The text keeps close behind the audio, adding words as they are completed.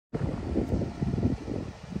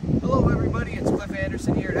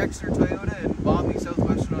Anderson here at Exeter Toyota in balmy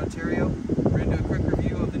southwestern Ontario. We're going to do a quick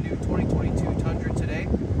review of the new 2022 Tundra today.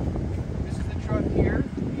 This is the truck here.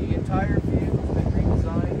 The entire vehicle's been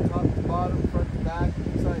redesigned, top to bottom, front to back,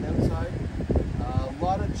 inside, outside. A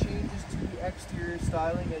lot of changes to the exterior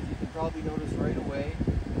styling, as you can probably notice right away.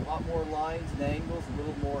 A lot more lines and angles, a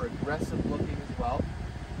little more aggressive looking as well.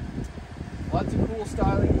 Lots of cool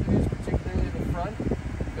styling introduced, particularly in the front.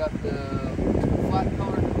 We've got the flat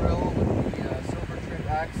colored grille with the silver trimmed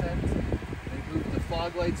accents. They moved the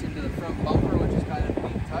fog lights into the front bumper, which is kind of a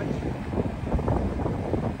neat touch.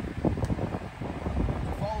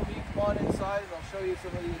 So follow me, come on inside, and I'll show you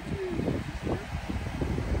some of the interior features here.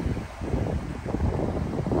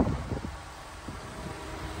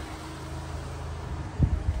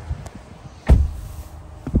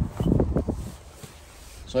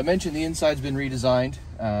 So I mentioned the inside's been redesigned.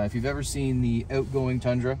 If you've ever seen the outgoing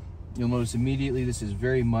Tundra, you'll notice immediately this is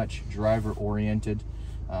very much driver oriented.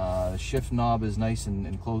 The shift knob is nice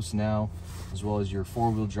and close now, as well as your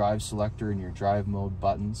four-wheel drive selector and your drive mode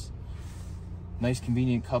buttons. Nice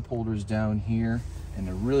convenient cup holders down here, and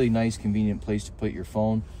a really nice convenient place to put your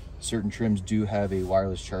phone. Certain trims do have a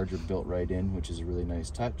wireless charger built right in, which is a really nice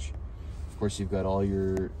touch. Of course, you've got all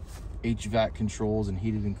your HVAC controls and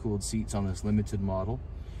heated and cooled seats on this limited model.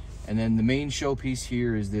 And then the main showpiece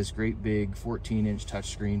here is this great big 14-inch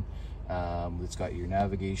touchscreen that's got your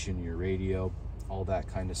navigation, your radio, all that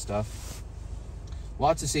kind of stuff.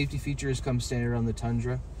 Lots of safety features come standard on the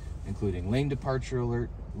Tundra, including lane departure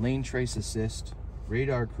alert, lane trace assist,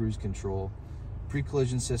 radar cruise control,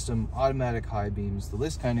 pre-collision system, automatic high beams. The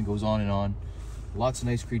list kind of goes on and on. Lots of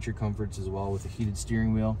nice creature comforts as well, with a heated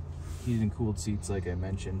steering wheel, heated and cooled seats like I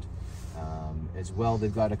mentioned. As well,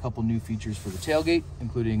 they've got a couple new features for the tailgate,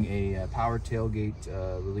 including a power tailgate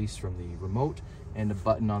release from the remote and a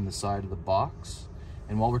button on the side of the box.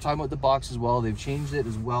 And while we're talking about the box as well, they've changed it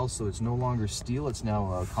as well, so it's no longer steel, it's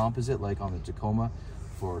now a composite like on the Tacoma,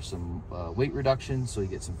 for some weight reduction, so you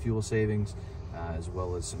get some fuel savings, as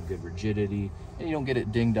well as some good rigidity, and you don't get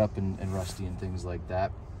it dinged up and rusty and things like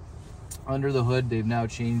that. Under the hood, they've now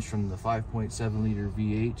changed from the 5.7 liter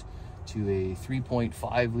V8 to a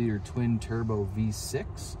 3.5 liter twin-turbo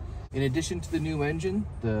V6. In addition to the new engine,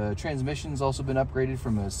 the transmission's also been upgraded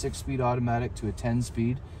from a 6-speed automatic to a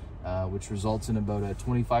 10-speed, which results in about a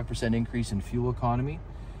 25% increase in fuel economy.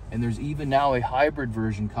 And there's even now a hybrid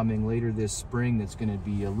version coming later this spring that's going to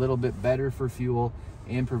be a little bit better for fuel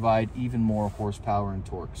and provide even more horsepower and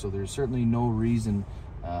torque. So there's certainly no reason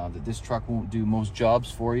that this truck won't do most jobs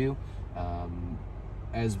for you.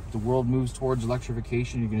 As the world moves towards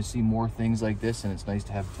electrification, you're going to see more things like this, and it's nice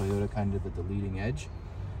to have Toyota kind of at the leading edge.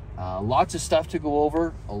 Lots of stuff to go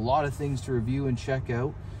over, a lot of things to review and check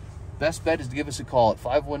out. Best bet is to give us a call at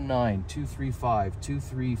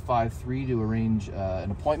 519-235-2353 to arrange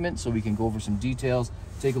an appointment so we can go over some details,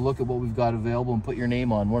 take a look at what we've got available, and put your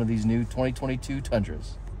name on one of these new 2022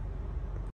 Tundras.